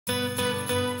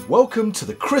Welcome to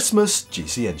the Christmas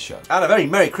GCN Show. And a very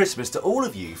Merry Christmas to all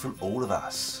of you from all of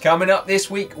us. Coming up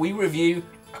this week, we review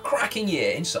a cracking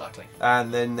year in cycling.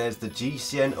 And then there's the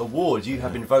GCN Awards. You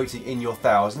have been voting in your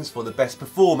thousands for the best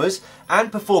performers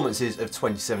and performances of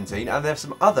 2017. And there's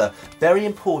some other very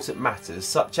important matters,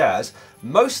 such as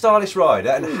most stylish rider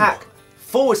and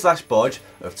hack/bodge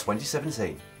of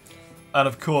 2017. And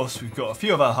of course, we've got a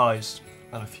few of our highs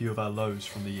and a few of our lows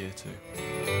from the year too.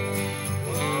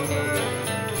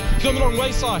 Come along,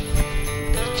 wayside.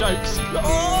 Jokes.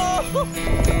 Oh!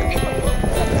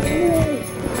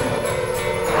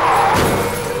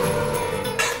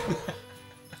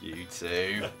 You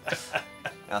too.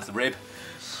 That's the rib.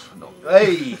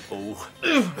 Hey! Oh.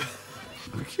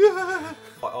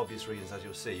 Quite obvious reasons, as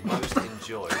you'll see. Most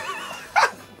enjoy.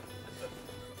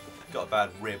 Got a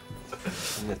bad rib.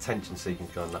 And the attention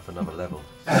seeking's gone up another level.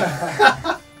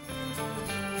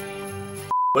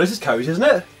 Well, this is cosy, isn't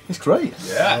it? It's great.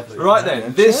 Yeah. Right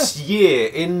then, this year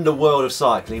in the world of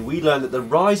cycling, we learned that the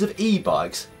rise of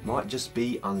e-bikes might just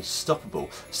be unstoppable.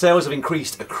 Sales have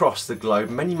increased across the globe.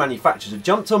 Many manufacturers have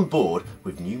jumped on board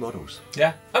with new models.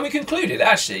 Yeah. And we concluded,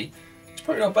 actually, it's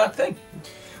probably not a bad thing.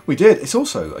 We did. It's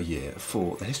also a year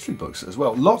for the history books as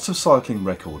well. Lots of cycling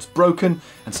records broken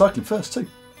and cycling first too.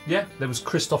 Yeah, there was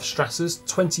Christoph Strasser's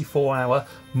 24-hour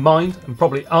mind and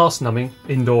probably arse-numbing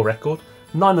indoor record,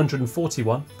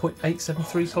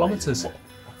 941.873 kilometres.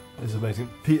 It's amazing.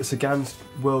 Peter Sagan's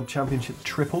World Championship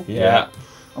triple. Yeah.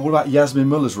 And what about Yasmin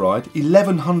Muller's ride?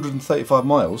 1,135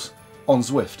 miles on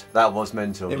Zwift. That was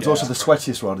mental. It was also the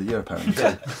sweatiest ride of the year, apparently.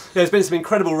 Yeah. There's been some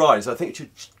incredible rides. I think it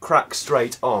should crack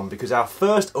straight on because our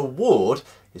first award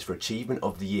is for Achievement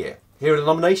of the Year. Here are the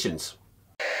nominations.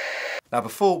 Now,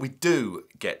 before we do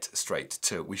get straight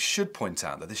to it, we should point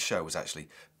out that this show was actually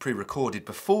pre-recorded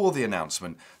before the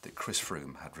announcement that Chris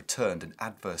Froome had returned an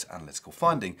adverse analytical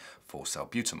finding for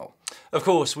salbutamol. Of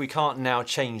course, we can't now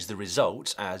change the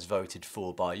result as voted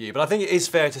for by you, but I think it is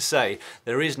fair to say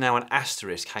there is now an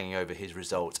asterisk hanging over his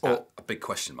result. Or a big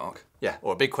question mark. Yeah,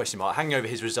 or a big question mark hanging over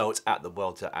his results at the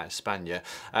Vuelta a España,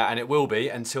 and it will be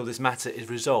until this matter is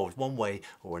resolved one way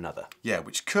or another. Yeah,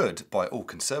 which could, by all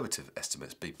conservative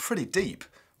estimates, be pretty deep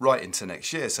right into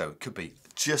next year. So it could be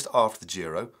just after the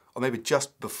Giro, or maybe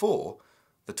just before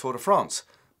the Tour de France.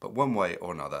 But one way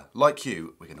or another, like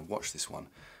you, we're going to watch this one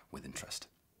with interest.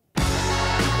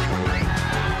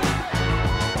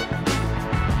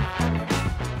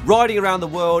 Riding around the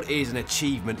world is an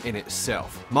achievement in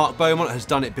itself. Mark Beaumont has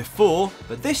done it before,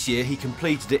 but this year he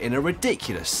completed it in a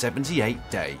ridiculous 78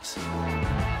 days.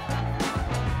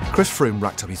 Chris Froome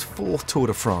racked up his 4th Tour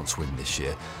de France win this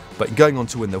year, but in going on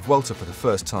to win the Vuelta for the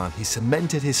first time, he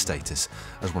cemented his status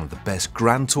as one of the best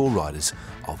Grand Tour riders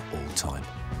of all time.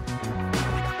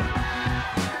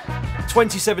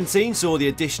 2017 saw the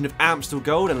addition of Amstel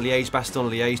Gold and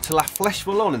Liège-Bastogne-Liège to La Flèche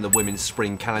Wallonne in the women's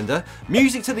spring calendar.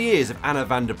 Music to the ears of Anna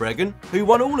van der Breggen, who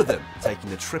won all of them, taking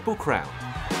the Triple Crown.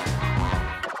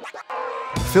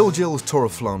 Phil Gill's Tour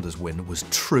of Flanders win was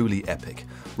truly epic,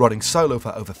 riding solo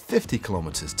for over 50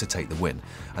 kilometres to take the win,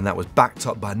 and that was backed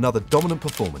up by another dominant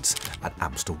performance at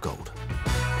Amstel Gold.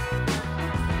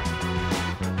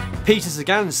 Peter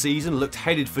Sagan's season looked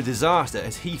headed for disaster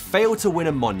as he failed to win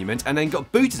a monument and then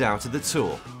got booted out of the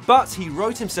Tour. But he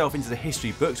wrote himself into the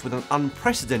history books with an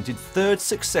unprecedented 3rd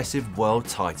successive world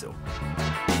title.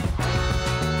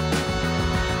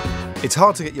 It's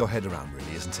hard to get your head around,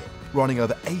 really, isn't it? Running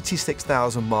over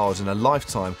 86,000 miles in a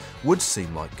lifetime would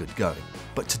seem like good going,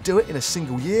 but to do it in a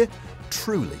single year,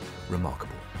 truly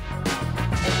remarkable.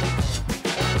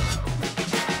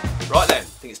 Right then, I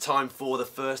think it's time for the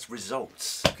first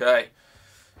results. Okay.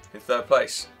 In 3rd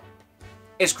place,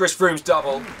 it's Chris Froome's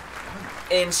double.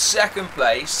 In 2nd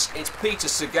place, it's Peter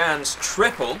Sagan's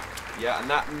triple. Yeah, and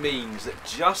that means that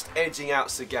just edging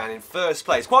out Sagan in 1st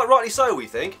place, quite rightly so, we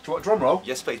think. Do you want a drum roll?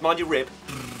 Yes, please. Mind your rib.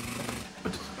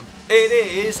 It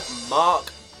is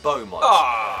Mark Beaumont.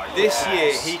 This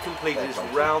year he completed his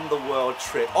round-the-world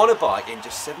trip on a bike in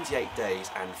just 78 days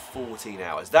and 14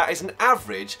 hours. That is an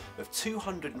average of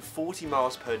 240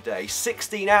 miles per day,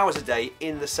 16 hours a day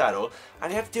in the saddle,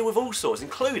 and he had to deal with all sorts,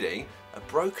 including a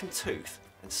broken tooth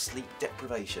and sleep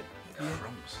deprivation.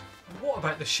 What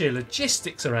about the sheer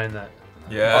logistics around that?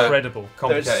 Yeah. Incredible.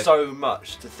 There's Complicated. so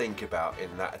much to think about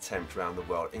in that attempt around the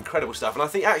world. Incredible stuff, and I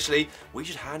think actually we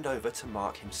should hand over to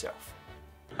Mark himself.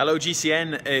 Hello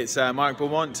GCN, it's Mark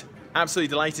Beaumont. Absolutely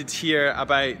delighted to hear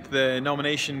about the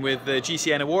nomination with the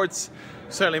GCN Awards.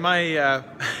 Certainly my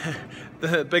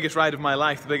the biggest ride of my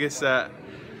life, my biggest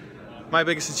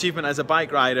achievement as a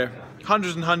bike rider.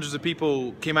 Hundreds and hundreds of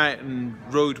people came out and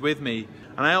rode with me,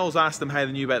 And I always asked them how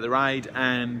they knew about the ride,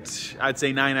 and I'd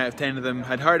say 9 out of 10 of them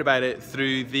had heard about it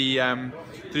through the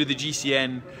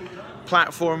GCN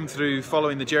platform, through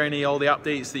following the journey, all the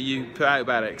updates that you put out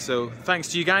about it. So thanks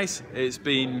to you guys. It's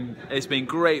been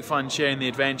great fun sharing the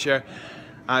adventure.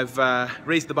 I've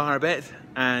raised the bar a bit,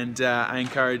 and I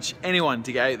encourage anyone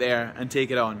to get out there and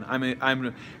take it on.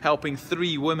 I'm helping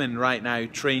 3 women right now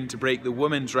train to break the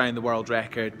women's round the world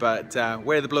record, but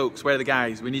where are the blokes, where are the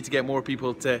guys? We need to get more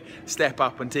people to step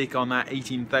up and take on that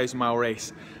 18,000 mile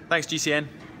race. Thanks GCN.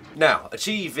 Now,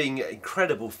 achieving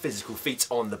incredible physical feats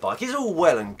on the bike is all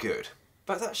well and good,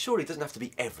 but that surely doesn't have to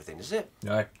be everything, does it?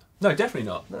 No. No, definitely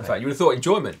not. No. In fact, you would have thought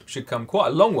enjoyment should come quite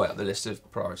a long way up the list of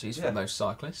priorities for most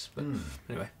cyclists. But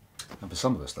anyway. And for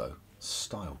some of us, though,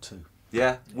 style too.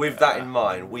 Yeah, with that in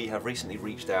mind, we have recently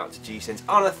reached out to GCN's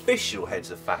unofficial heads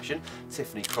of fashion,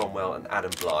 Tiffany Cromwell and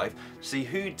Adam Blythe, to see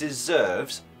who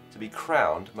deserves to be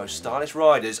crowned most stylish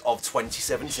riders of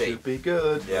 2017. Should be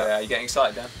good. Yeah, you're getting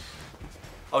excited, Dan?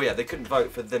 Oh yeah, they couldn't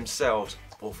vote for themselves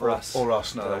or for us. Or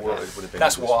us, no. It would have been.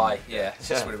 That's why, yeah.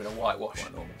 This would have been a whitewash.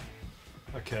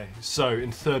 Okay, so in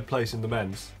 3rd place in the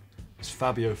men's is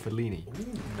Fabio Fellini,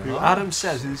 who Adam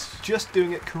says is just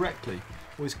doing it correctly,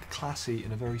 or is classy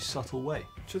in a very subtle way.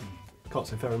 Can't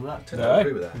say fairer than that. I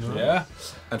agree with that. No. Yeah.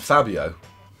 And Fabio,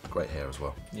 great hair as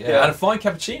well. Yeah, and a fine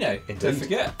cappuccino. Indeed. Don't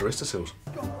forget. Barista Seals.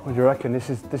 What do you reckon? This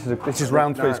is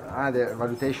round 3. The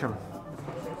valuation.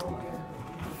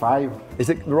 5. Is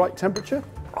it the right temperature?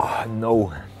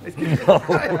 No.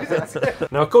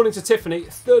 Now, according to Tiffany,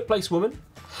 3rd place woman,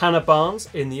 Hannah Barnes,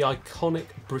 in the iconic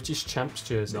British Champs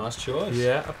jersey. Nice choice.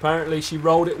 Yeah, apparently she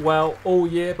rolled it well all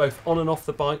year, both on and off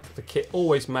the bike. The kit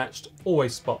always matched,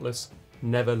 always spotless,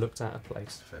 never looked out of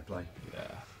place. Fair play. Yeah.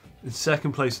 In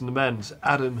 2nd place in the men's,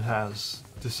 Adam has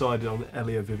decided on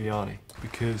Elio Viviani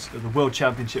because at the World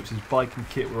Championships his bike and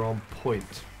kit were on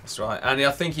point. That's right. And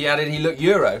I think he added he looked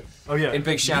Euro. Oh yeah. In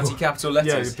big shouty capital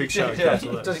letters. Yeah, big shouty I capital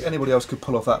don't letters. think anybody else could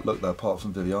pull off that look though, apart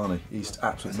from Viviani. He's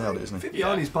absolutely nailed it, isn't he?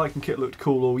 Viviani's bike and kit looked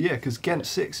cool all year because Ghent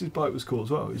 6's bike was cool as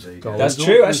well. That's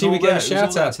true. Actually, we get a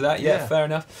shout out to that. Yeah, fair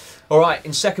enough. All right,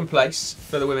 in 2nd place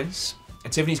for the women's,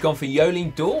 and Tiffany's gone for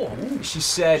Yolene Dawn. She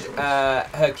said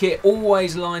her kit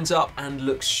always lines up and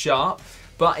looks sharp,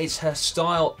 but it's her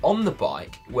style on the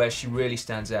bike where she really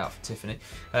stands out for Tiffany.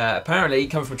 Apparently,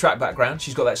 coming from a track background,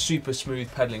 she's got that super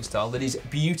smooth pedalling style that is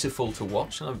beautiful to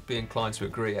watch, and I'd be inclined to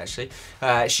agree, actually.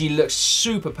 She looks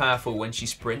super powerful when she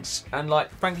sprints, and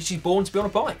frankly, she's born to be on a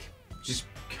bike. Just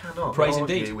cannot praise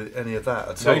argue indeed with any of that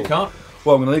at No, all. you can't.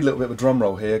 Well, I'm going to need a little bit of a drum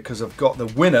roll here because I've got the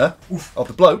winner of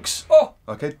the blokes. Oh!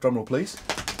 Okay, drum roll please.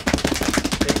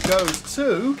 It goes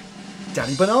to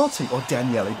Danny Bernardi, or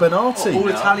Daniele Bernardi. All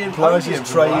Italian Blythe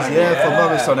podiums. trays, Yeah. from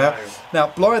Mother's on out. Now,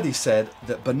 Blythe said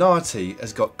that Bernardi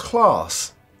has got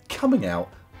class coming out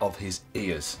of his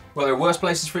ears. Well, there are worse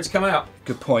places for it to come out.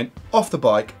 Good point. Off the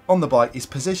bike, on the bike, his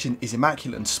position is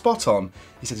immaculate and spot on.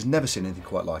 He said he's never seen anything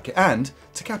quite like it. And,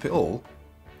 to cap it all,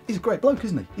 he's a great bloke,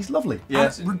 isn't he? He's lovely.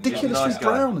 Yeah. And ridiculously He's a nice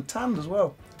guy. brown and tanned as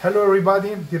well. Hello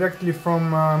everybody, directly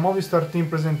from Movistar team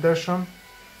presentation.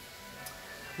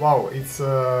 Wow, it's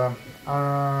an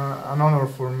honor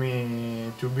for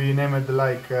me to be named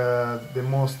like the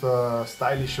most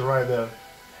stylish rider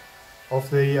of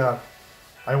the year.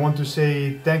 I want to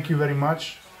say thank you very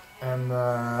much, and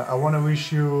I want to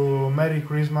wish you Merry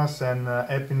Christmas and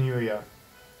Happy New Year.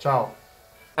 Ciao.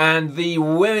 And the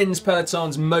women's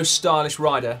peloton's most stylish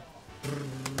rider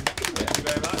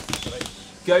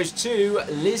goes to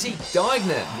Lizzie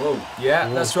Deignan. Whoa. Yeah,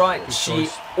 that's right. Good She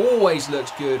choice. always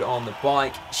looks good on the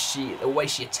bike. The way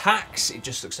she attacks, it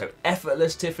just looks so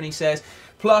effortless, Tiffany says.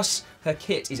 Plus, her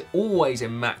kit is always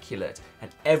immaculate and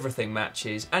everything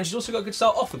matches. And she's also got good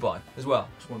style off the bike as well.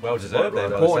 Well deserved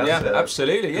there. Important, yeah, That's,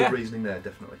 absolutely, yeah. Good reasoning there,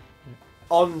 definitely.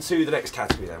 On to the next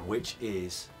category then, which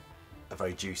is a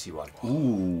very juicy one.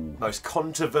 Ooh. Most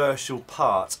controversial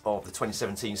part of the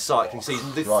 2017 cycling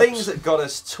season. The right. things that got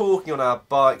us talking on our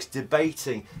bikes,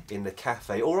 debating in the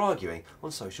cafe, or arguing on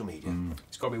social media.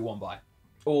 It's got to be one bike.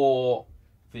 Or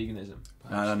veganism.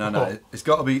 No. It's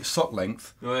got to be sock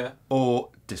length Oh, yeah. or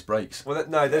disc brakes. Well,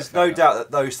 no, there's no doubt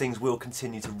that those things will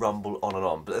continue to rumble on and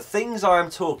on. But the things I am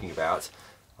talking about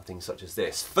are things such as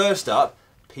this. First up,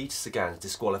 Peter Sagan's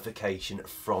disqualification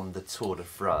from the Tour de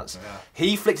France. Yeah.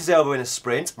 He flicked his elbow in a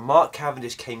sprint. Mark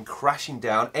Cavendish came crashing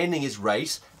down, ending his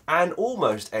race and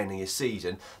almost ending his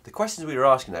season. The questions we were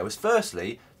asking there was,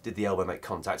 firstly, did the elbow make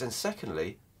contact? And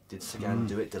secondly, did Sagan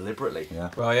do it deliberately?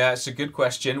 Yeah. Well, yeah, it's a good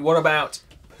question. What about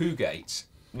poo-gate?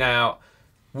 Now,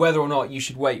 whether or not you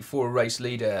should wait for a race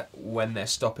leader when they're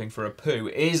stopping for a poo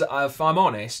is, if I'm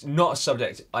honest, not a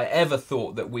subject I ever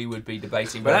thought that we would be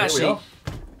debating. But actually,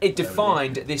 it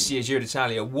defined this year's Giro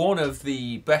d'Italia, one of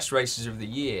the best races of the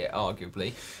year,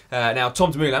 arguably. Now,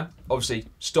 Tom Dumoulin obviously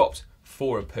stopped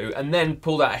for a poo and then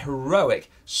pulled out a heroic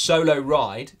solo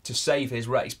ride to save his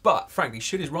race. But frankly,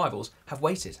 should his rivals have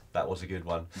waited? That was a good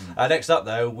one. Next up,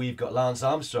 though, we've got Lance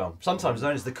Armstrong, sometimes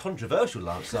known as the controversial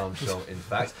Lance Armstrong, in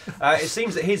fact. It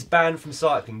seems that his ban from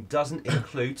cycling doesn't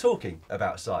include talking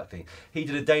about cycling. He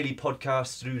did a daily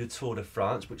podcast through the Tour de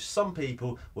France, which some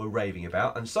people were raving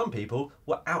about and some people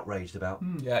were outraged about.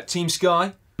 Yeah, Team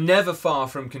Sky, never far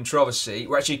from controversy,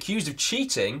 were actually accused of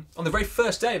cheating on the very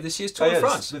first day of this year's Tour de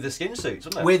France. With the skin suits,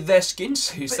 wasn't it? With their skin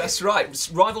suits, that's right.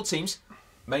 Rival teams,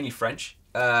 mainly French,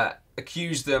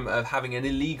 accused them of having an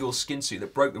illegal skin suit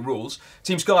that broke the rules.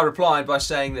 Team Sky replied by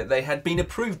saying that they had been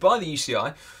approved by the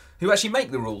UCI, who actually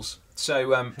make the rules.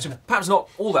 So, so perhaps not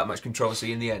all that much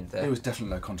controversy in the end there. There was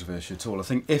definitely no controversy at all. I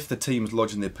think if the teams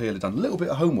lodging the appeal had done a little bit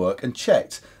of homework and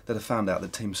checked, they'd have found out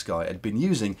that Team Sky had been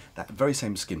using that very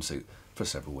same skin suit for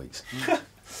several weeks.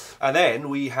 And then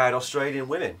we had Australian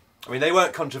women. I mean, they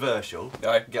weren't controversial.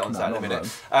 I'll get on to that in a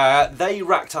minute. They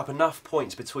racked up enough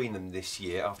points between them this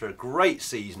year after a great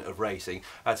season of racing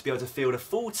to be able to field a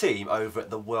full team over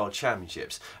at the World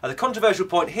Championships. The controversial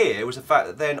point here was the fact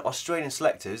that then Australian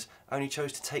selectors only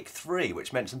chose to take 3,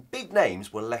 which meant some big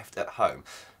names were left at home.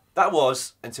 That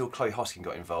was until Chloe Hosking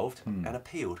got involved and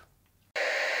appealed.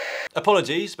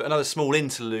 Apologies, but another small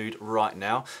interlude right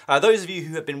now. Those of you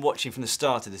who have been watching from the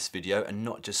start of this video and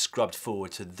not just scrubbed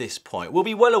forward to this point will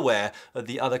be well aware of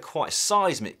the other quite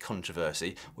seismic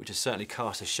controversy which has certainly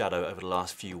cast a shadow over the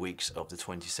last few weeks of the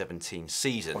 2017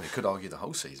 season. Well, you could argue the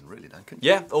whole season, really, then, couldn't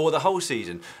you? Yeah, or the whole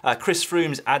season. Chris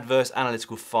Froome's adverse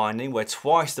analytical finding, where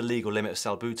twice the legal limit of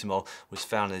salbutamol was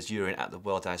found in his urine at the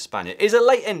Vuelta a España, is a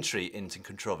late entry into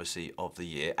controversy of the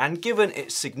year, and given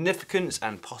its significance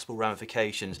and possible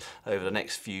ramifications over the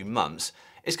next few months,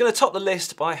 it's going to top the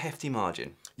list by a hefty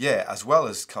margin. Yeah, as well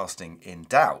as casting in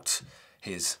doubt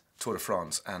his Tour de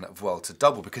France and Vuelta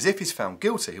double, because if he's found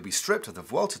guilty, he'll be stripped of the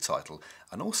Vuelta title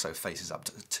and also faces up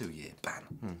to a 2-year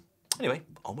ban. Anyway,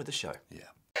 on with the show.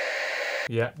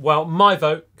 Yeah, well, my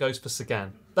vote goes for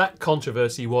Sagan. That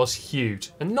controversy was huge,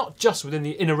 and not just within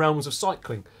the inner realms of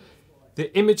cycling.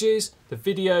 The images, the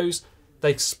videos,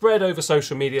 they spread over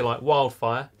social media like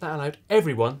wildfire. That allowed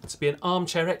everyone to be an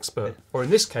armchair expert, or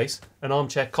in this case, an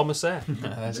armchair commissaire.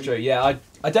 That's true, yeah.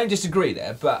 I don't disagree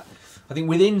there, but I think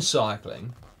within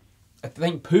cycling, I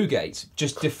think Poogate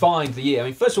just defined the year. I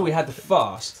mean, first of all, we had the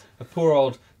fast of poor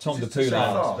old Tom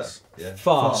Dumoulin.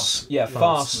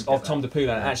 Farce of Tom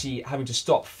Dumoulin actually having to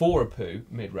stop for a poo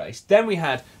mid-race. Then we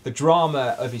had the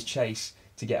drama of his chase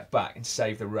to get back and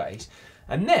save the race.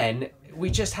 And then we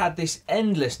just had this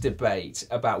endless debate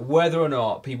about whether or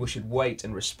not people should wait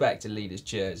and respect a leader's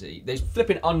jersey. There's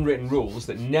flipping unwritten rules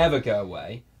that never go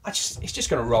away. It's just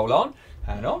going to roll on.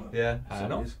 Hang on. Yeah.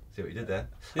 Hang on. See what you did there.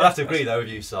 I have to agree though with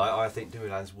you, Si. I think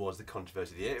Dumoulin's was the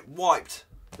controversy of the year. It wiped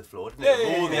the floor, didn't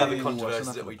it? All the other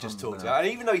controversies that we just talked about.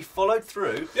 And even though he followed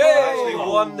through and actually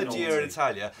won the Giro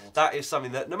d'Italia, that is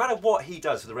something that no matter what he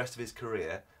does for the rest of his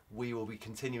career, we will be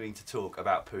continuing to talk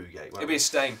about Poogate. It'll be a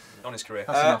stain on his career.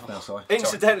 That's enough now, sorry.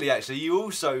 Incidentally, actually, you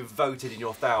also voted in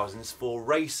your thousands for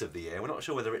Race of the Year. We're not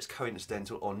sure whether it's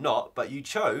coincidental or not, but you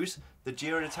chose the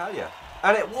Giro d'Italia.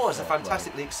 And it was a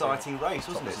fantastically exciting race,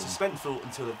 wasn't it? Suspenseful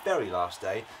until the very last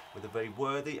day, with a very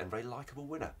worthy and very likeable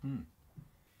winner.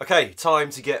 Okay,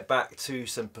 time to get back to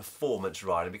some performance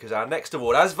riding, because our next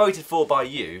award, as voted for by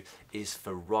you, is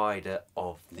for Rider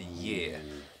of the Year.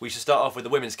 We should start off with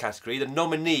the women's category. The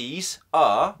nominees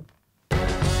are...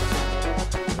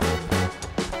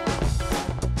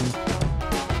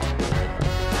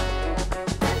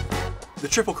 The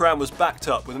Triple Crown was backed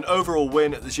up with an overall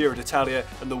win at the Giro d'Italia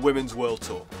and the Women's World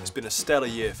Tour. It's been a stellar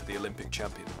year for the Olympic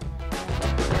champion.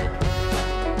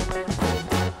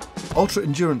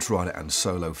 Ultra-endurance rider and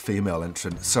solo female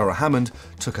entrant Sarah Hammond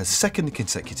took her second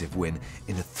consecutive win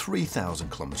in a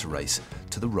 3,000-kilometre race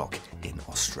to the Rock in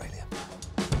Australia.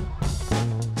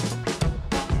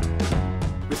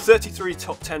 With 33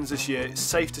 top 10s this year, it's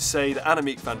safe to say that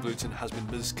Annemiek van Vleuten has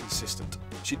been as consistent.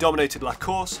 She dominated La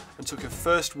Course and took her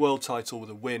first world title with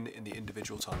a win in the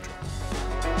individual time trial.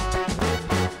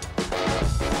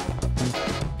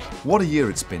 What a year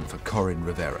it's been for Corinne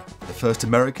Rivera. The first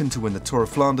American to win the Tour of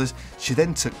Flanders, she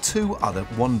then took 2 other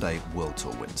one-day World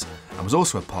Tour wins and was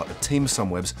also a part of Team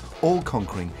Sunweb's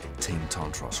all-conquering Team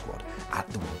Tantras squad at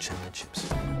the World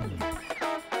Championships.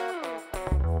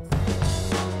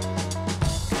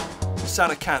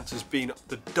 Sanne Cant has been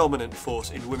the dominant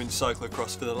force in women's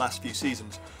cyclocross for the last few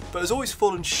seasons, but has always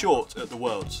fallen short at the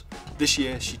Worlds. This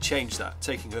year she changed that,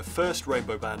 taking her first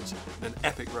rainbow bands in an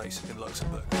epic race in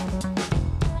Luxembourg.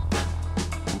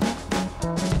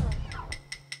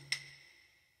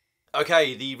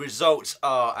 Okay, the results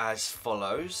are as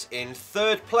follows. In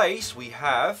third place, we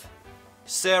have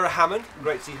Sarah Hammond.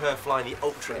 Great to see her flying the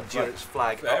Ultra Endurance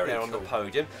flag up there on the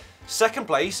podium. Second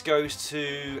place goes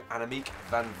to Annemiek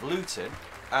van Vleuten.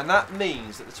 And that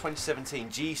means that the 2017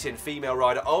 GCN Female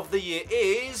Rider of the Year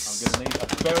is... I'm going to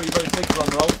need a very, very big drum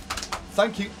roll.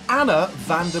 Thank you, Anna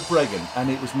van der Breggen. And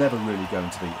it was never really going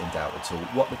to be in doubt at all.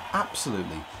 What an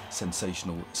absolutely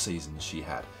sensational season she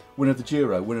had. Winner of the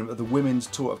Giro, winner of the Women's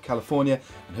Tour of California,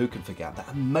 and who can forget that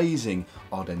amazing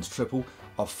Ardennes triple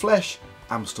of Flèche,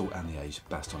 Amstel and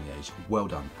Liège-Bastogne-Liège. Well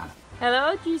done, Anna.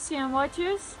 Hello GCN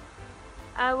watchers.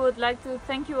 I would like to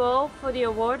thank you all for the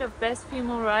award of Best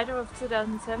Female Rider of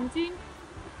 2017.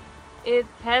 It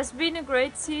has been a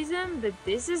great season, but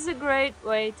this is a great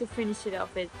way to finish it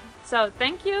off with. So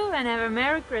thank you and have a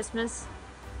Merry Christmas.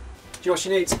 Do you know what she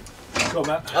needs? Come on,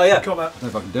 Matt. Oh yeah. Come on, Matt. I don't know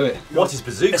if I can do it. What is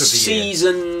Bazooka A of the Year?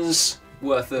 season's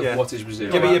worth of What is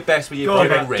Bazooka. Give me your best with your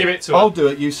broken rib. Give it to her. I'll do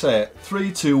it, you say it.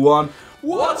 3, 2, 1.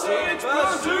 What is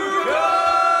Bazooka?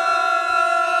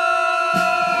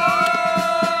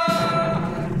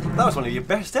 That was one of your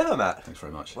best ever, Matt. Thanks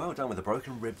very much. Well done with the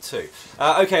broken rib too.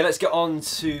 Okay, let's get on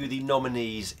to the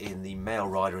nominees in the Male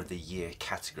Rider of the Year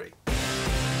category.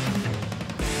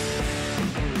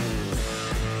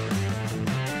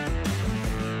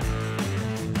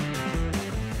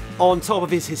 On top of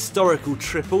his historical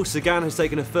triple, Sagan has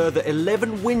taken a further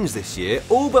 11 wins this year,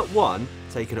 all but one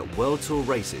taken at World Tour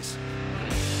races.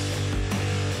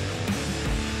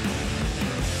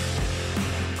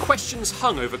 Questions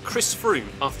hung over Chris Froome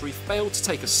after he failed to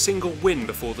take a single win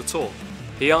before the Tour.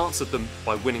 He answered them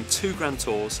by winning 2 Grand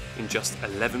Tours in just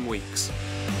 11 weeks.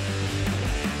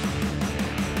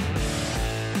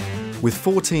 With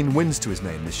 14 wins to his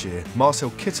name this year,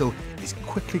 Marcel Kittel is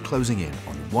quickly closing in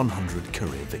on 100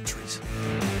 career victories.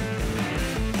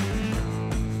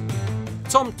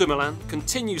 Tom Dumoulin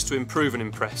continues to improve and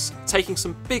impress, taking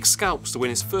some big scalps to win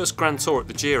his first Grand Tour at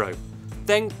the Giro,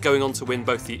 then going on to win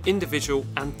both the individual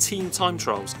and team time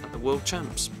trials at the World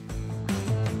Champs.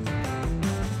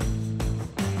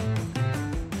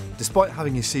 Despite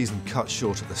having his season cut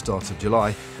short at the start of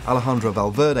July, Alejandro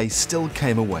Valverde still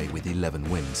came away with 11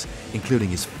 wins, including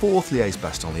his 4th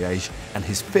Liège-Bastogne-Liège and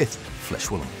his 5th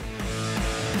Flèche Wallonne.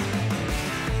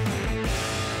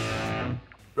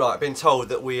 Right, I've been told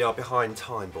that we are behind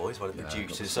time, boys, by the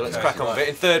producers, so let's crack on with it.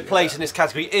 In third place in this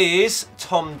category is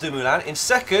Tom Dumoulin. In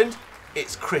second,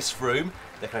 it's Chris Froome.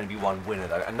 There can only be one winner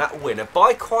though, and that winner,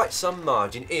 by quite some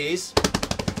margin, is...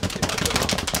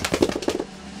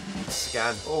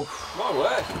 Sagan. Oh, my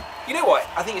word. You know what?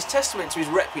 I think it's testament to his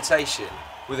reputation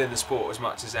within the sport as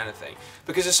much as anything.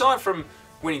 Because aside from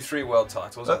winning 3 world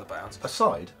titles on the bounce...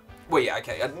 Aside? Well, yeah,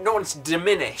 okay. I don't want to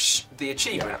diminish the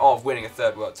achievement of winning a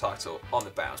 3rd world title on the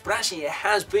bounce. But actually, it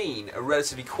has been a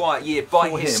relatively quiet year by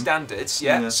his standards.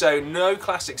 Yeah. So no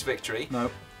Classics victory.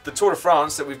 No. The Tour de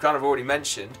France that we've kind of already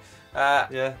mentioned. You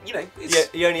know, it's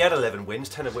he only had 11 wins,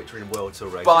 10 of which were in World Tour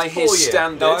races. by his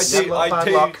standards. No,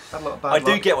 I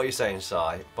do get what you're saying, Si,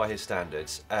 by his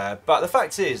standards. But the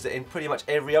fact is that in pretty much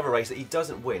every other race that he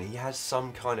doesn't win, he has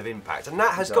some kind of impact. And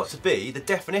that has got to be the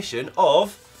definition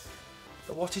of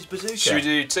What is Bazooka. Should we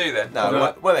do 2 then? No, we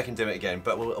won't make him do it again,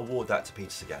 but we'll award that to Peter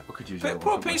Sagan. We could use But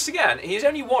poor Peter Sagan, he's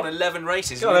only won 11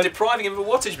 races. Go We're on. depriving him of a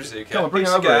wattage Bazooka. Come on, bring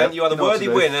Peter it over Sagan, here. you are the know what worthy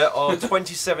to do. winner of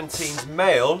 2017's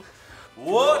male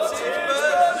What is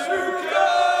Bazooka?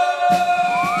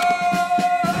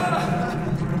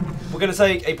 We're going to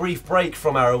take a brief break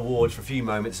from our awards for a few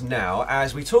moments now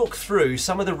as we talk through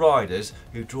some of the riders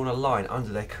who've drawn a line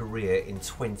under their career in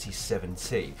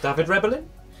 2017. David Rebellin?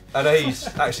 I know he's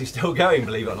actually still going,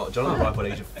 believe it or not, John, at the ripe old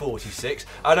age of 46.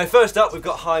 I know first up we've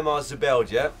got Jaime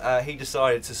Zubeldia. He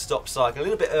decided to stop cycling a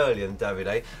little bit earlier than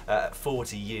Davide, at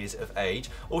 40 years of age.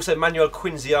 Also Manuel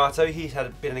Quinziato, he's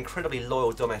been an incredibly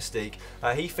loyal domestique.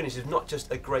 He finished with not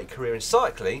just a great career in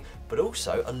cycling, but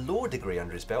also a law degree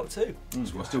under his belt too.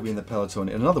 So we'll still be in the peloton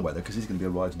in another weather because he's going to be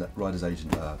a rider's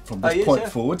agent from this point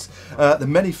forwards. The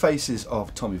many faces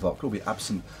of Tommy Vogt will be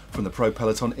absent from the pro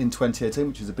peloton in 2018,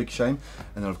 which is a big shame.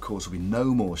 And then of course will be no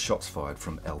more shots fired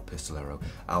from El Pistolero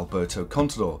Alberto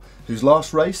Contador, whose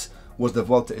last race was the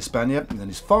Volta a España, and then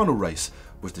his final race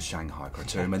was the Shanghai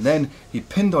Criterium, and then he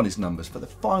pinned on his numbers for the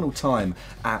final time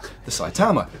at the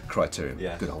Saitama Criterium.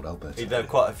 Yeah. Good old Alberto. He'd done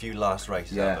quite a few last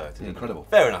races, Yeah, Alberto. incredible.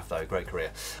 Fair enough though, great career.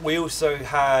 We also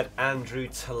had Andrew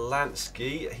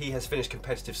Talansky. He has finished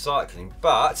competitive cycling,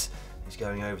 but he's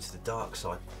going over to the dark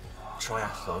side.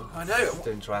 Triathlon. I know.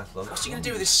 Doing triathlon. What's he going to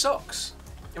do with his socks?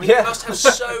 I mean, he must have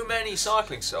so many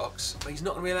cycling socks, but he's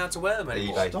not going to be allowed to wear them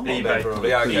anymore. eBay probably.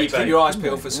 Yeah, okay. Keep your eyes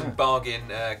peeled for some bargain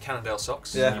Cannondale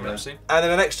socks. Yeah. Coming up soon. And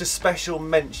then an extra special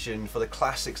mention for the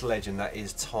classics legend that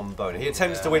is Tom Boner. He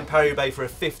attempted to win Paris-Roubaix for a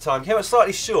 5th time, came out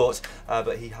slightly short,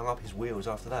 but he hung up his wheels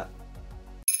after that.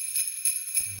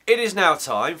 It is now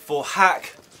time for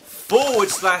hack/bodge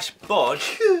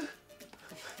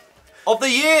of the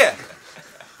year.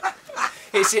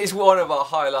 This is one of our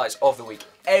highlights of the week.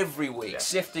 Every week,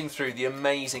 sifting through the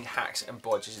amazing hacks and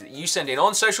bodges that you send in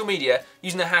on social media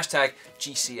using the hashtag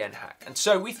GCNHack. And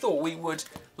so we thought we would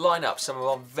line up some of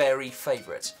our very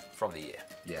favourites from the year.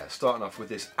 Yeah, starting off with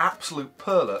this absolute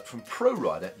perler from pro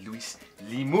rider Luis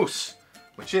Limus,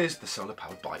 which is the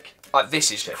solar-powered bike.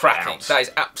 This is cracking. That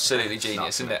is absolutely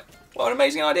genius, isn't it? What an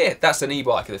amazing idea. That's an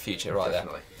e-bike of the future right there.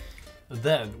 And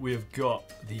then we have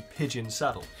got the pigeon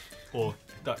saddle, or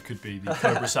that could be the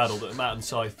Cobra saddle that Matt and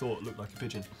Si thought looked like a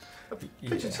pigeon.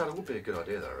 Pigeon saddle would be a good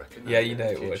idea, though, I reckon. Yeah, you know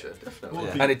it would. Definitely.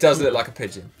 Yeah. And it does look like a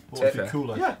pigeon. What would be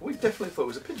cooler? Yeah, we definitely thought it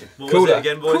was a pigeon. What was it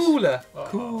again, boys? Cooler.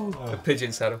 A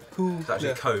pigeon saddle. It's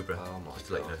actually Cobra. Just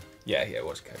to let you know. Yeah, it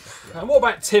was Cobra. And what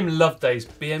about Tim Loveday's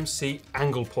BMC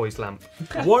angle poise lamp?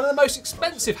 One of the most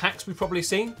expensive hacks we've probably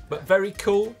seen, but very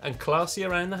cool and classy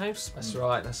around the house. That's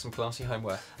right, that's some classy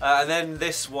homeware. And then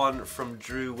this one from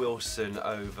Drew Wilson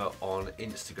over on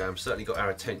Instagram certainly got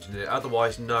our attention,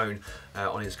 otherwise known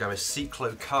on Instagram as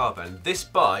Cyclocarbon. This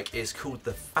bike is called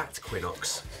the Fat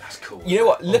Quinox. That's cool. You know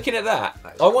what, looking at that,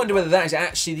 I wonder whether that is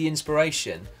actually the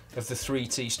inspiration of the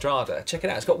 3T Strada. Check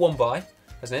it out, it's got one by,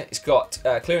 hasn't it? It's got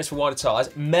clearance for wider tyres,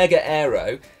 mega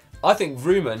aero. I think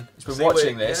Vrooman has been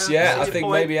watching this. Yeah, I think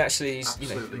maybe actually he's, you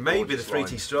know, maybe the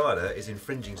 3T Strada is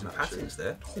infringing some patents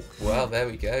there. Well, there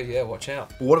we go. Yeah, watch out.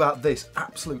 But what about this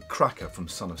absolute cracker from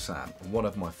Son of Sam? One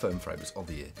of my firm favourites of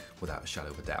the year, without a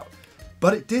shadow of a doubt.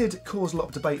 But it did cause a lot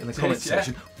of debate in the comment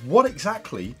section. What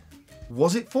exactly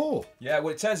was it for? Yeah,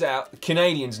 well, it turns out the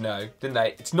Canadians know, didn't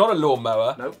they? It's not a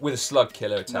lawnmower with a slug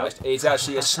killer attached. It's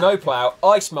actually a snowplow,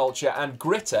 ice mulcher, and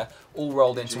gritter all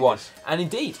rolled into one. And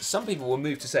indeed, some people were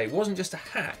moved to say it wasn't just a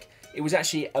hack, it was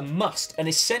actually a must, an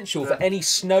essential for any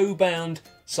snowbound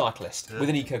cyclist with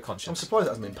an eco-conscience. I'm surprised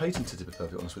it hasn't been patented, to be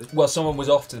perfectly honest with you. Well, someone was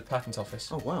off to the patent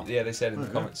office. Oh, wow. Yeah, they said in the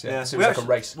comments. Yeah. So it We was like a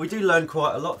race. We do learn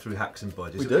quite a lot through hacks and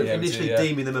bodges. We do. Yeah, we Initially do, yeah.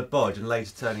 deeming them a bodge and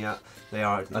later turning out they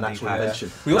are An actual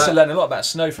invention. We also learned a lot about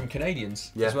snow from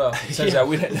Canadians as well. It turns out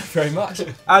we don't know very much.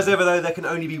 As ever though, there can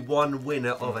only be one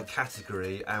winner of a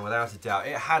category, and without a doubt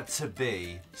it had to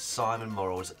be Simon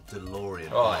Morrell's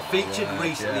DeLorean. Featured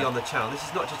recently on the channel. This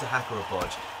is not just a hack or a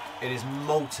bodge. It is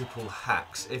multiple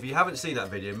hacks. If you haven't seen that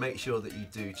video, make sure that you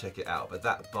do check it out. But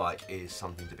that bike is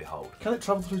something to behold. Can it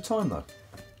travel through time though?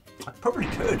 I probably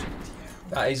could.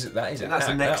 That's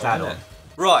the next add-on.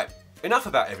 Right. Enough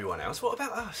about everyone else. What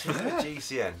about us?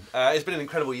 GCN. It's been an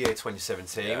incredible year,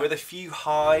 2017, with a few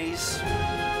highs.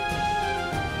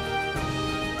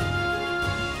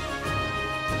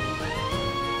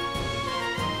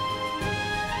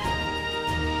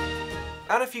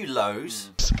 And a few lows.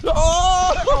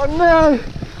 Oh no!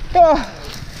 Oh,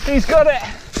 he's got it!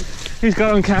 He's got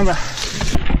it on camera.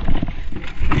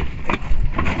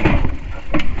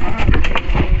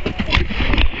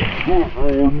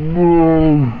 Oh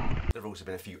no! There have also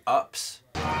been a few ups.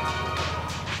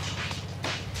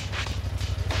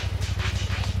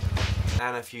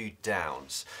 And a few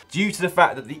downs. Due to the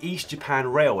fact that the East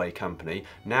Japan Railway Company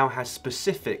now has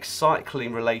specific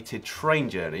cycling related train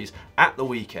journeys at the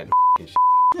weekend.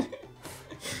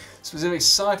 Specific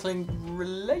cycling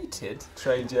related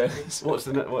train journeys. What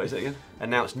is it again?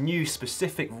 Announced new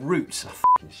specific routes.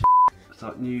 It's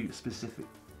like new specific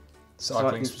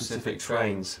cycling specific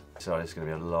trains. Sorry, it's going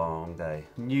to be a long day.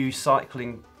 New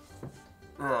cycling.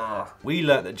 We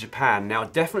learnt that Japan now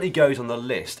definitely goes on the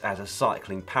list as a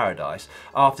cycling paradise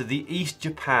after the East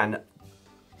Japan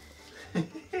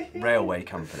Railway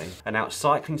Company announced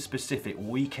cycling specific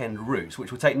weekend routes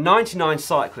which will take 99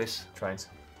 cyclists. Trains.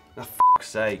 For fuck's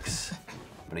sakes.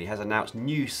 And he has announced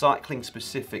new cycling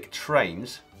specific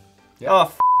trains. Yep. Oh,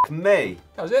 fuck me.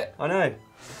 That was it. I know.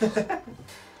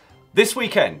 This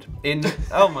weekend in...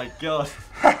 Oh my god.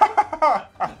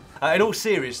 In all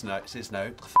seriousness,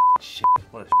 shit,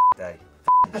 what a day.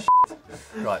 Shit.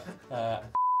 Right.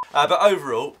 But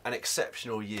overall, an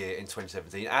exceptional year in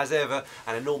 2017. As ever,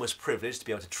 an enormous privilege to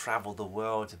be able to travel the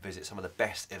world to visit some of the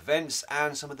best events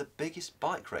and some of the biggest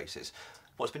bike races.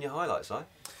 What's been your highlights, Si?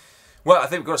 Well, I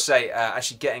think we've got to say,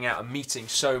 actually getting out and meeting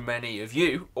so many of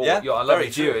you, or your lovely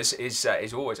viewers, is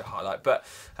always a highlight. But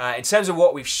in terms of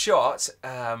what we've shot,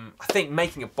 I think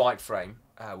making a bike frame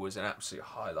was an absolute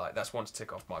highlight. That's one to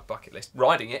tick off my bucket list.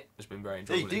 Riding it has been very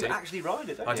enjoyable. You do actually ride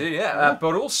it, don't you? I do, yeah.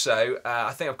 But also,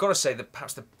 I think I've got to say that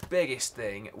perhaps the biggest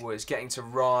thing was getting to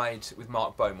ride with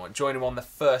Mark Beaumont, join him on the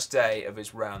first day of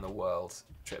his round the world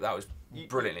trip. That was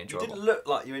brilliantly enjoyable. You didn't look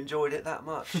like you enjoyed it that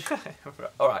much.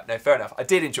 All right, no, fair enough. I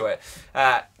did enjoy it.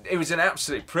 It was an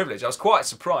absolute privilege. I was quite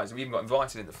surprised we even got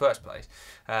invited in the first place.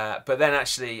 But then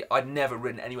actually, I'd never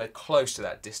ridden anywhere close to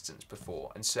that distance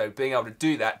before. And so being able to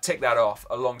do that, tick that off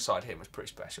alongside him was pretty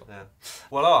special. Yeah.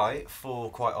 Well, I, for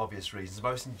quite obvious reasons,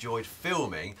 most enjoyed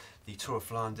filming the Tour of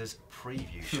Flanders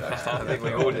preview show. I think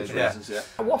we all did, yeah.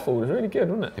 The waffle was really good,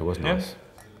 wasn't it? It was nice.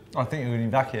 I think we're going to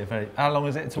be back here very... How long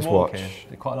is it to Just walk watch. here?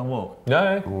 Is it quite a long walk?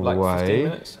 No, All like the way. 15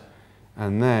 minutes.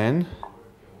 And then...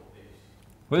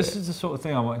 Well, this is the sort of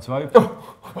thing I wanted to open.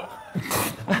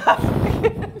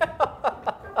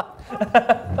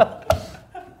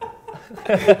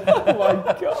 Oh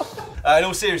my God. In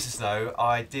all seriousness though,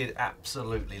 I did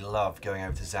absolutely love going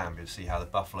over to Zambia to see how the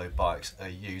buffalo bikes are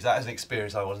used. That is an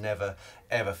experience I will never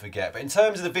ever forget. But in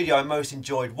terms of the video I most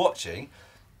enjoyed watching,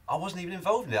 I wasn't even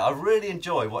involved in it. I really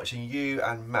enjoyed watching you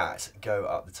and Matt go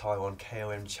up the Taiwan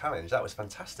KOM Challenge. That was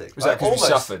fantastic. Was that because we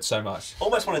suffered so much?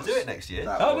 Almost want to do it next year.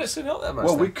 Oh, it's not that much.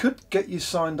 Well, then. we could get you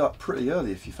signed up pretty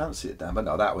early if you fancy it, Dan. But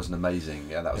no, that was an amazing,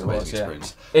 that was an amazing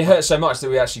experience. It hurt so much that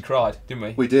we actually cried, didn't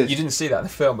we? We did. You didn't see that in the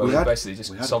film, but we were basically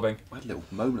just sobbing. We had a little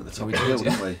moment at the top of the hill,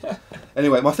 didn't we?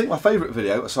 Anyway, I think my favourite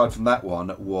video, aside from that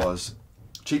one, was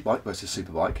cheap bike versus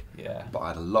superbike. Yeah. But I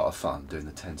had a lot of fun doing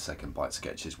the 10-second bike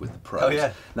sketches with the pros. Oh,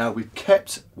 yeah. Now, we've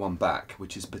kept one back,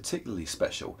 which is particularly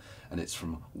special, and it's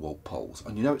from Wout Poels.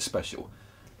 And you know it's special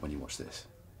when you watch this.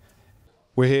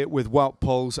 We're here with Wout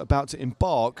Poels, about to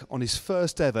embark on his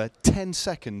first ever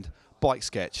 10-second bike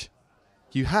sketch.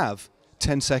 You have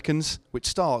 10 seconds, which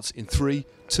starts in 3,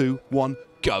 2, 1,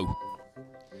 go.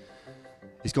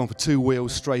 He's gone for 2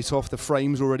 wheels straight off. The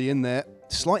frame's already in there.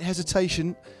 Slight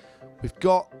hesitation. We've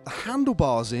got the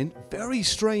handlebars in. Very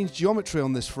strange geometry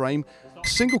on this frame.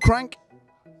 Single crank.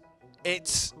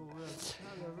 It's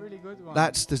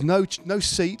there's no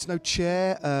seat, no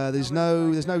chair. There's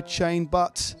no chain,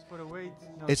 but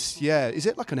it's Is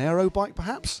it like an aero bike,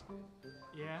 perhaps?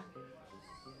 Yeah,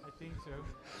 I think so.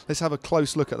 Let's have a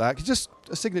close look at that. Just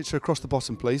a signature across the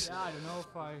bottom, please. Yeah, I don't know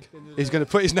if I can do He's going to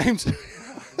put his name to.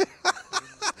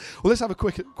 Well, let's have a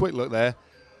quick look there.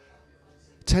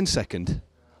 10-second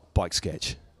bike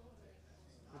sketch.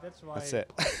 That's it.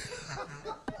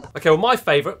 Okay, well, my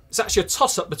favourite, it's actually a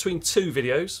toss-up between 2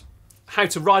 videos. How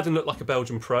to ride and look like a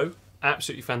Belgian pro,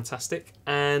 absolutely fantastic.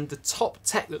 And the top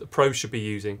tech that the pros should be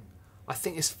using. I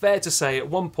think it's fair to say at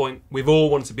one point we've all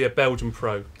wanted to be a Belgian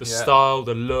pro. The style,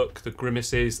 the look, the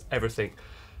grimaces, everything.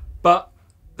 But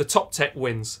the top tech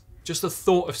wins. Just the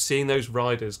thought of seeing those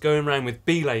riders going around with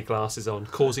belay glasses on,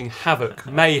 causing havoc,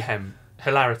 mayhem,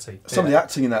 hilarity. Some of the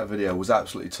acting in that video was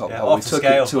absolutely top. Yeah, We took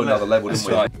it to another level, didn't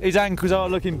we? Right. His ankles are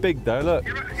looking big though, look.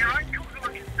 Your ankles are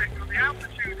looking thick, but the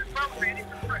altitude as well, so you need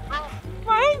to press on.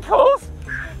 My ankles?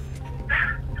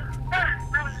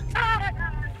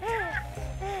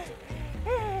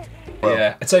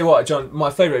 Yeah, I tell you what, John,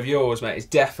 my favourite of yours, mate, is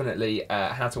definitely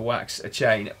how to wax a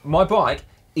chain. My bike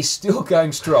is still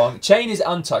going strong. Chain is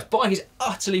untouched. Bike is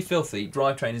utterly filthy.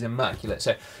 Drivetrain is immaculate.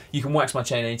 So you can wax my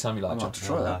chain anytime you like, John.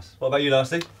 Try that. What about you,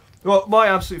 Lasty? Well, my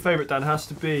absolute favourite, Dan, has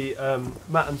to be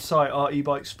Matt and Si our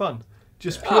e-bike spun.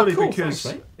 Just purely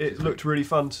because it looked really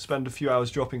fun to spend a few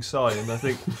hours dropping Si, and I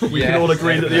think we can all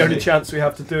agree that the only chance we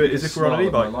have to do it is if we're on an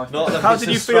e-bike. How did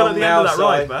you feel at the end of that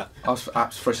ride, Matt? I was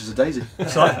as fresh as a daisy.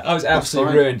 I was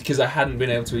absolutely ruined because I hadn't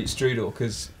been able to eat strudel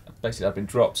because basically I've been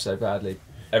dropped so badly.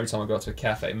 Every time I got to a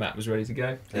cafe, Matt was ready to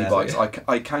go. E-bikes,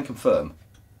 I can confirm,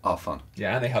 are fun.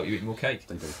 Yeah, and they help you eat more cake.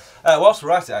 They do. Whilst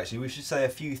we're at it, actually, we should say a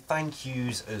few thank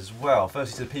yous as well.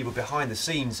 Firstly, to the people behind the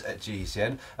scenes at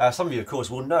GCN. Some of you, of course,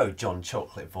 will know John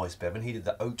Chocolate Voice Bevan. He did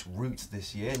the Oat Route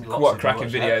this year. And What a cracking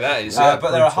video that is.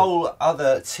 But there are a whole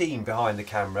other team behind the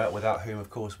camera, without whom, of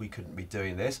course, we couldn't be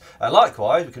doing this.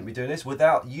 Likewise, we couldn't be doing this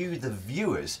without you, the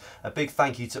viewers. A big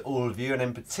thank you to all of you, and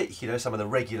in particular, some of the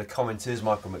regular commenters,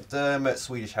 Michael McDermott,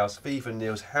 Swedish House FIFA,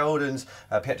 Niels Heldens,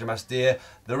 Petra Masdeer.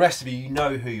 The rest of you, you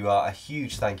know who you are. A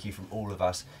huge thank you from all of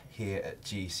us here at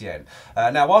GCN.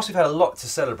 Now, whilst we've had a lot to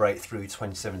celebrate through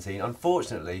 2017,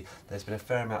 unfortunately, there's been a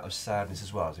fair amount of sadness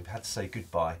as well, as we've had to say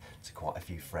goodbye to quite a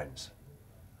few friends.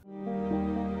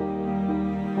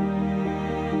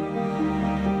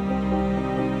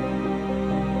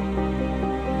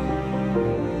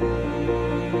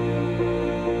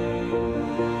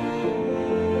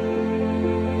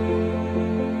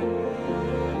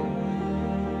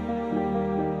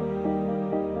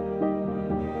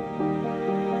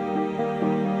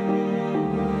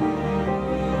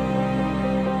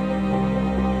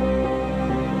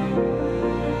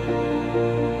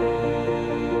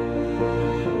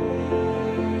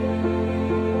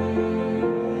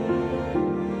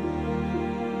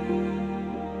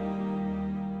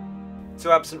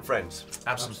 to absent friends.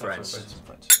 Absent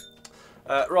friends.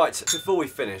 Right, before we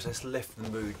finish, let's lift the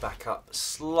mood back up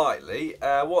slightly.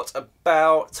 What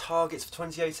about targets for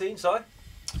 2018, Si?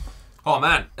 Oh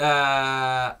man,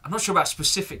 I'm not sure about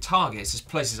specific targets. There's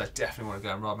places I definitely want to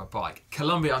go and ride my bike.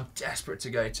 Colombia, I'm desperate to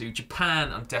go to.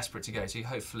 Japan, I'm desperate to go to.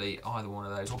 Hopefully either one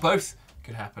of those, or both,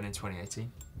 could happen in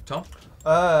 2018. Tom?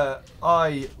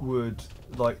 I would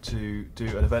like to do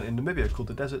an event in Namibia called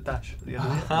the Desert Dash at the end of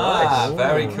the year. Nice.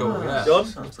 Very cool. Yeah. John?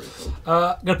 Sounds pretty cool.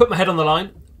 I'm going to put my head on the line.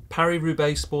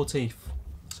 Paris-Roubaix Sportif.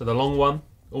 So the long one,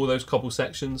 all those cobble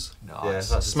sections.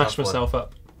 Nice. Yeah, Smash myself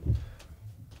up.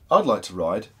 I'd like to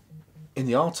ride in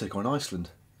the Arctic or in Iceland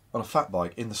on a fat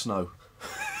bike in the snow.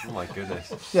 Oh my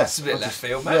goodness. Yeah, It's a bit left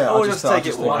field, mate. Yeah, Or I just I take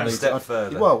it think one I need step to-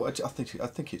 further. Well, I think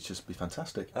it'd just be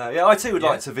fantastic. Yeah, I too would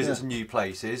like to visit Yeah. some new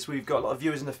places. We've got a lot of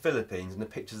viewers in the Philippines, and the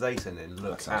pictures they send in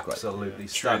look sounds great. absolutely True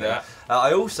stunning. that.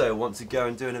 I also want to go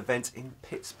and do an event in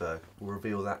Pittsburgh. We'll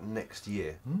reveal that next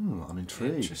year. I'm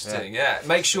intrigued. Interesting, yeah.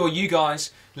 Make sure you guys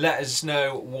let us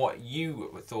know what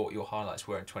you thought your highlights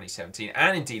were in 2017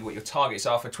 and indeed what your targets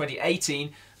are for 2018.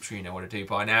 I'm sure you know what to do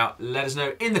by now. Let us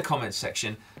know in the comments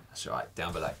section. That's right,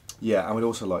 down below. Yeah, and we'd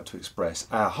also like to express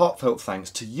our heartfelt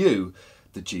thanks to you,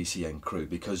 the GCN crew,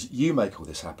 because you make all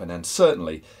this happen, and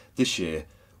certainly this year,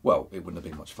 well, it wouldn't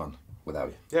have been much fun without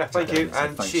you. Yeah, thank you, So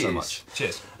and thanks cheers. so much.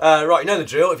 Cheers. Right, you know the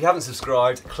drill. If you haven't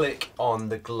subscribed, click on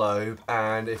the globe,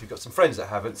 and if you've got some friends that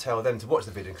haven't, tell them to watch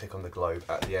the video and click on the globe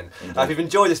at the end. If you've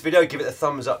enjoyed this video, give it a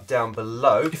thumbs up down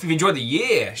below. If you've enjoyed the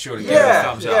year, surely give Yeah, it a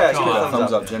thumbs yeah, up. give Come it a on.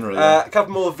 Thumbs up generally. Yeah. A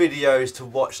couple more videos to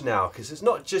watch now, because it's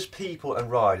not just people and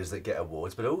riders that get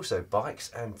awards, but also bikes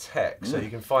and tech. So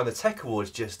you can find the Tech Awards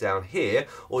just down here,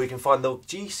 or you can find the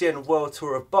GCN World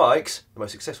Tour of Bikes, the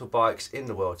most successful bikes in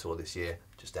the World Tour this year,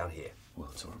 just down here.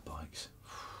 World Tour of Bikes.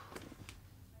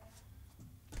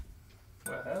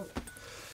 Well.